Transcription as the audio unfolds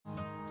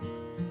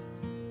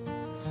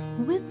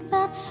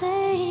Without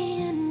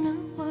saying a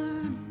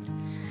word,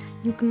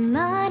 you can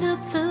light up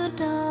the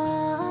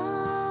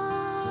dark.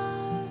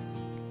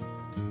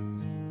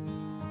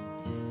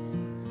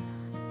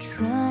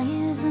 Try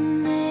as I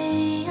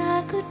may,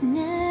 I could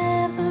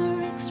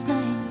never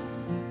explain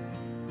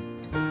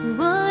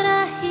what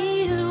I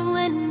hear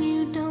when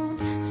you don't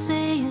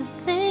say a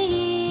thing.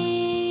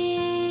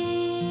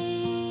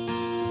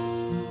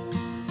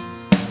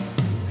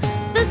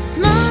 The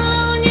smile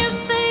on your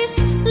face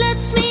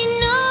lets me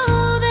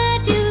know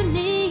that you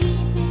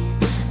need me.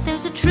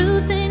 There's a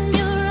truth in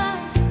your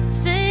eyes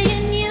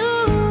saying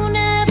you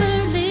never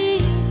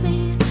leave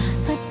me.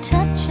 The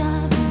touch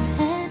of your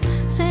hand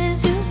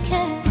says you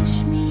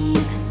catch me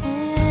if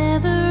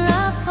ever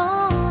I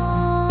fall.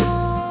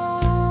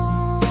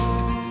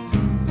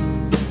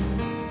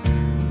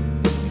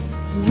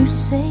 You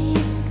say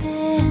it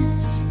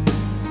best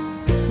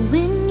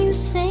when you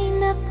say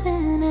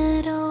nothing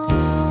at all.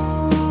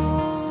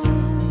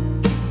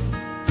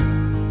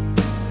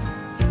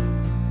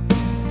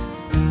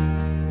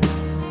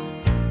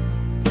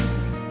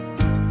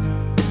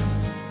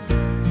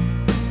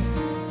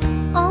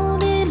 All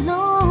day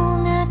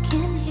long I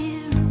can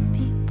hear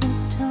people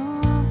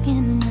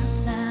talking out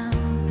loud.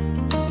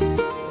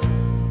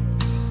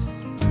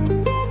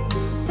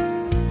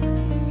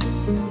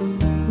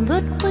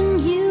 But when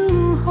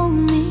you hold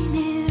me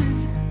near,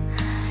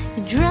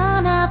 you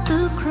drown out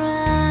the crowd.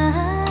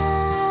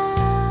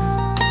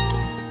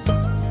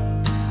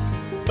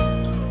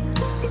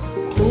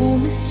 Oh,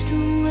 Mr.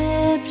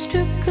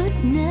 Webster could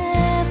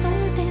never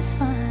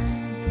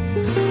define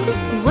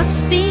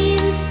what's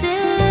being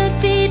said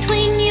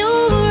between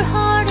your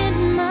heart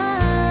and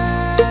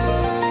mine.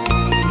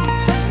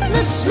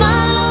 The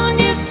smile on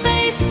your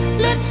face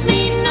lets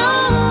me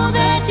know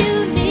that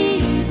you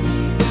need me.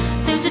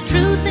 There's a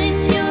truth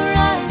in your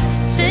eyes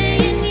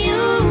saying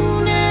you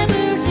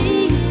never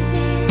leave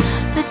me.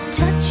 The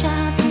touch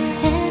of your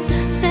hand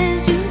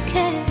says you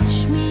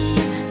catch me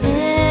if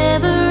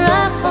ever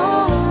I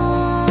fall.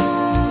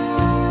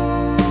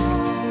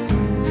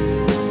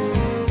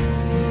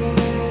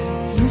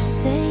 You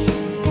say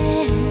it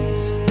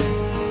best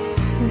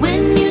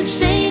when you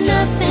say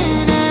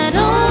nothing at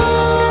all.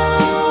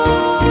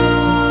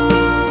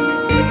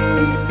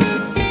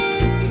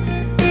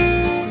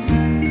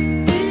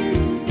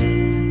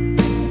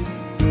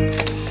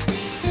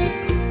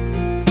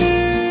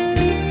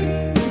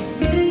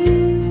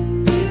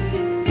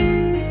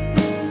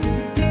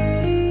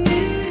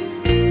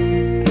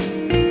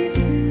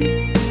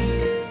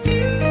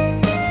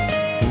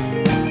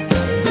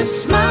 The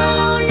smile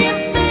on your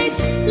face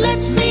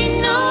lets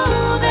me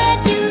know that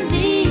you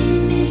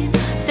need me.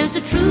 There's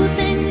a truth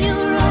in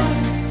your eyes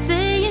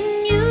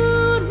saying you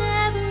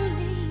never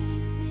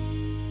leave me.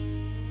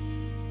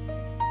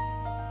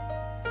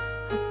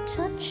 A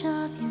touch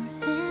of your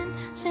hand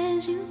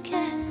says you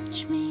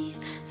catch me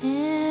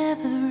if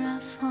ever I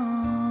fall.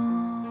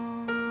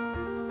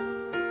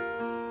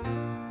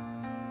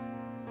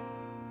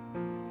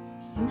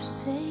 You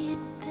say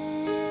it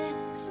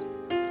best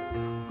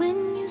when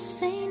you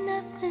say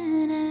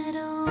nothing at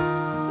all.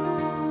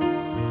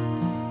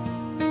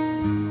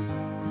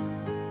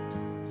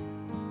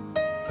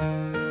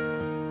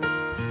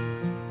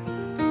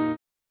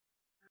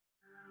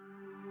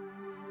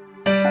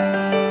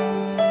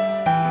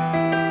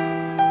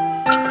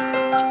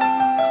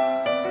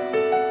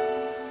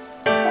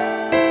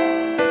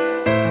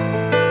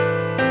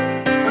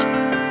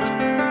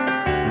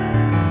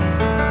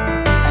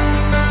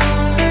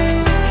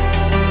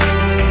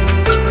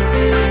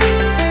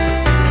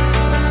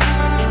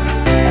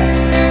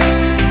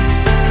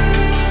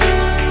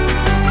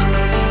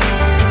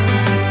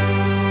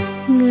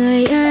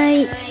 Người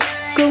ơi,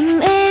 cùng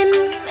em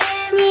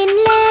nhìn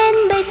lên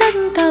bãi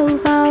sông cầu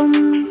vồng,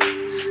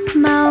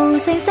 màu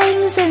xanh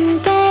xanh rừng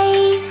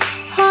cây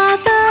hòa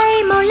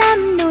với màu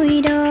lam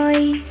núi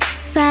đồi,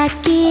 và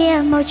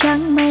kia màu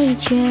trắng mây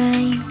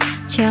trời.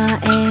 Cho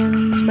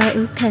em mơ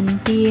ước thần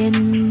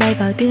tiên bay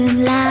vào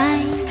tương lai,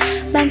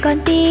 bằng con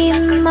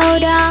tim màu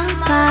đỏ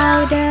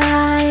vào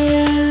đời.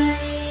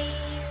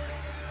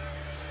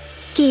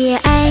 Kìa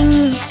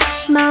anh,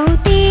 màu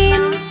tim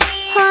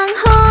hoàng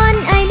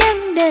hôn ai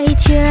đang đợi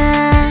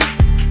chờ,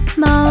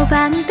 màu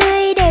vàng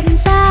tươi đẹp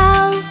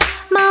sao,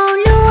 màu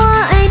lúa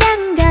ai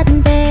đang gặt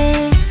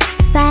về,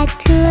 và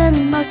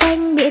thương màu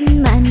xanh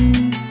biển mặn.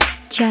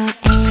 Cho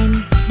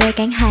em đôi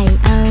cánh hải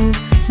âu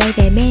bay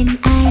về bên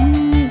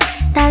anh,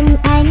 tặng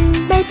anh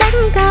bay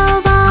sóng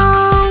cầu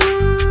vồng.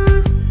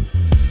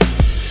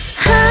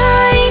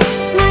 Hỡi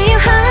người yêu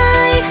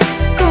hỡi,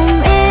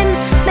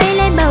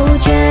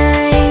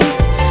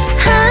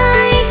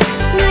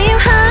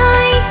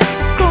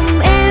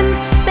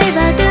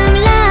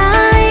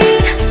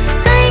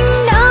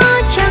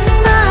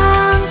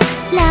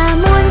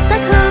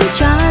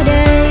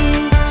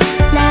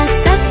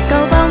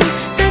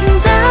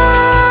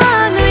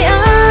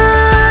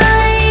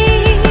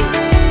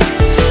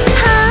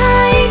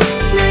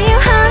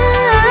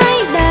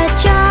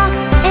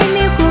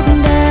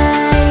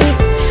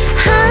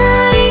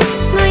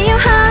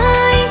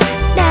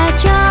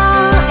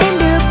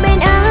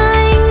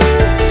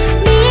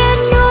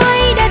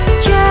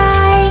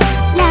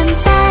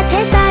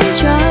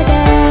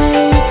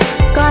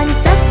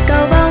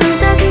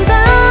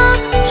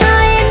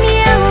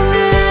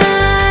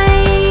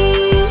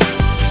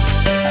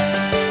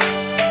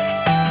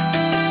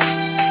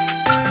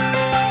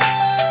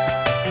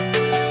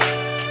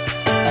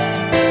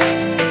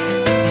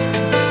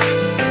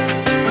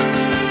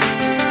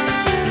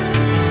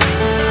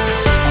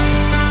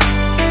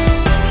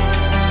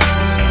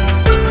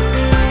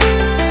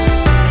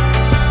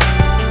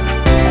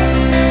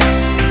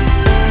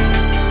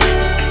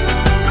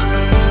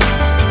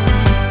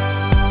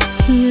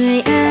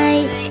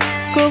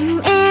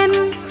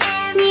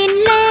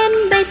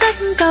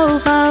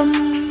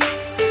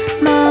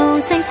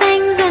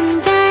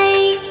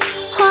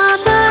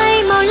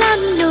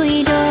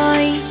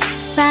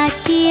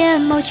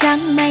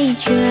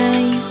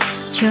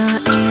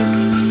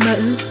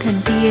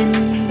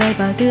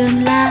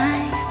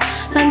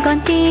 con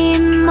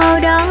tim màu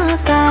đỏ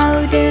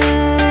vào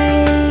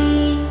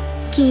đời.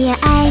 Kìa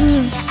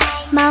anh,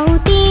 màu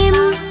tim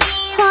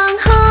hoàng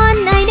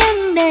hôn ai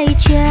đang đợi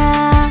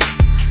chờ,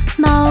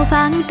 màu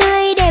vàng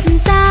tươi đẹp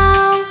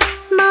sao,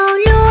 màu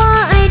lúa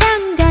ai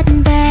đang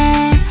gần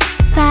về,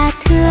 và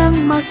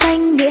thương màu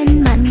xanh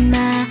biển mặn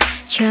mà.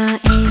 Cho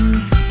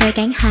em đôi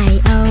cánh hải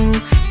âu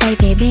bay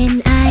về bên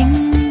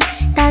anh,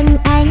 tặng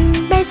anh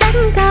bay sắc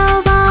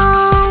cầu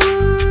vồng.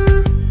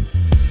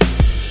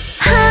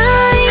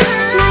 Hỡi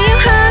người yêu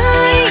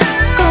hỡi,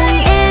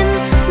 cùng em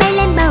bay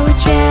lên bầu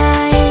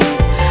trời.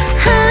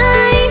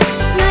 Hỡi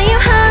người yêu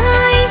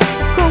hỡi,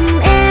 cùng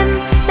em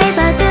bay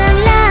vào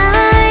tương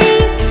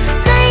lai.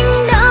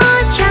 Xanh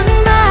đỏ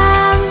trắng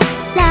vàng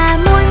là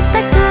muôn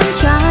sắc hương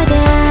cho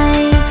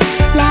đời,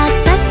 là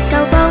sắc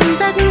cầu vồng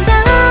rực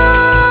rỡ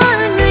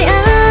người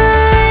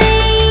ơi.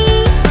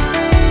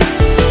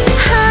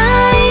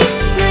 Hỡi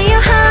người yêu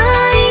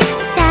hỡi,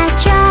 ta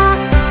cho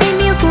em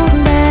yêu cuộc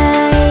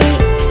đời.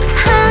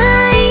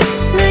 Hỡi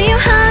người yêu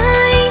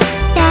hỡi,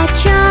 ta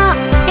cho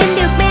em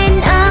được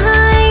bên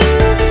anh.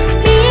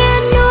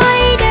 Biết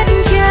nuôi đất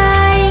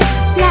trời,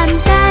 làm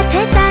ra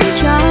thế gian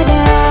cho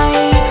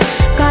đời,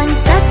 còn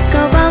sắc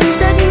cầu vồng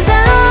rực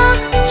rỡ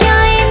cho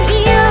em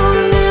yêu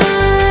người.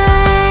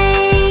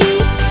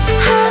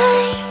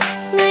 Hỡi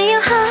người yêu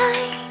hỡi,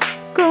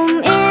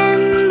 cùng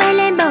em bay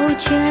lên bầu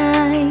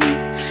trời.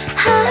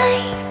 Hỡi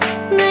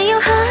người yêu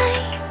hỡi,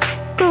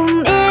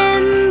 cùng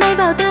em bay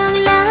vào tương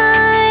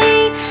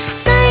lai.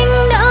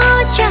 Xanh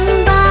đỏ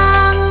trắng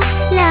vàng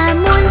là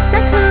muôn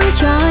sắc hương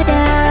cho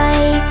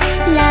đời,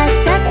 là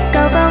sắc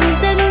cầu vồng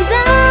rực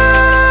rỡ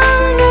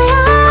người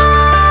ơi.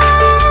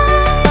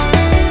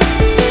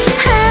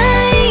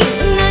 Hỡi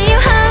người yêu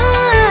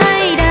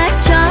hỡi, đã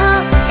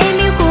cho em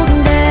yêu cuộc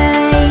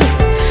đời.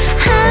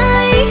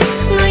 Hỡi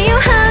người yêu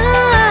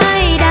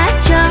hỡi, đã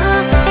cho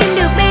em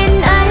được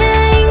bên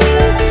anh.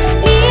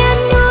 Biết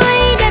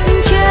nuôi đất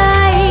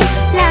trời,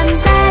 làm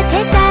ra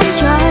thế gian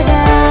cho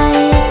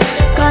đời,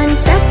 còn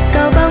sắc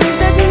cầu vồng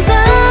rực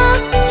rỡ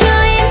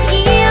cho em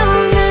yêu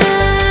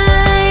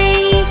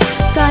người,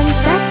 còn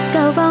sắc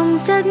cầu vồng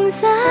rực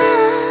rỡ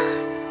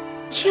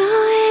cho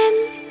em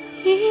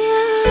yêu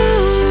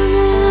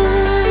người.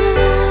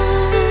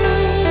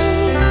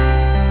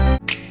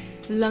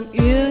 Lặng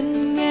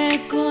yên nghe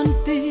con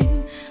tim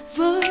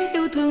với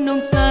yêu thương nồng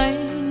say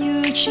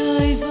như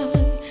trời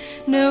vơi.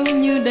 Nếu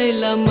như đây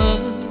là mơ,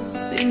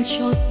 xin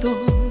cho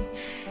tôi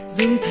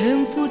dừng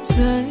thêm phút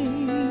giây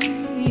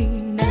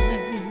này.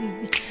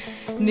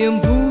 Niềm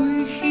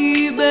vui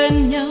khi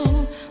bên nhau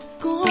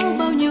có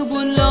bao nhiêu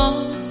buồn lo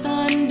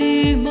tan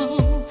đi mau.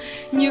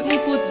 Những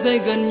phút giây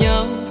gần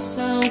nhau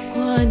sao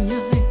qua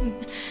nhanh,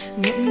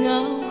 nghẹn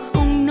ngào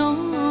không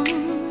nói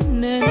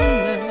nên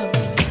lời.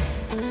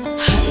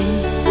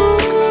 Hạnh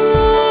phúc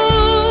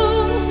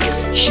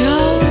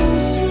cho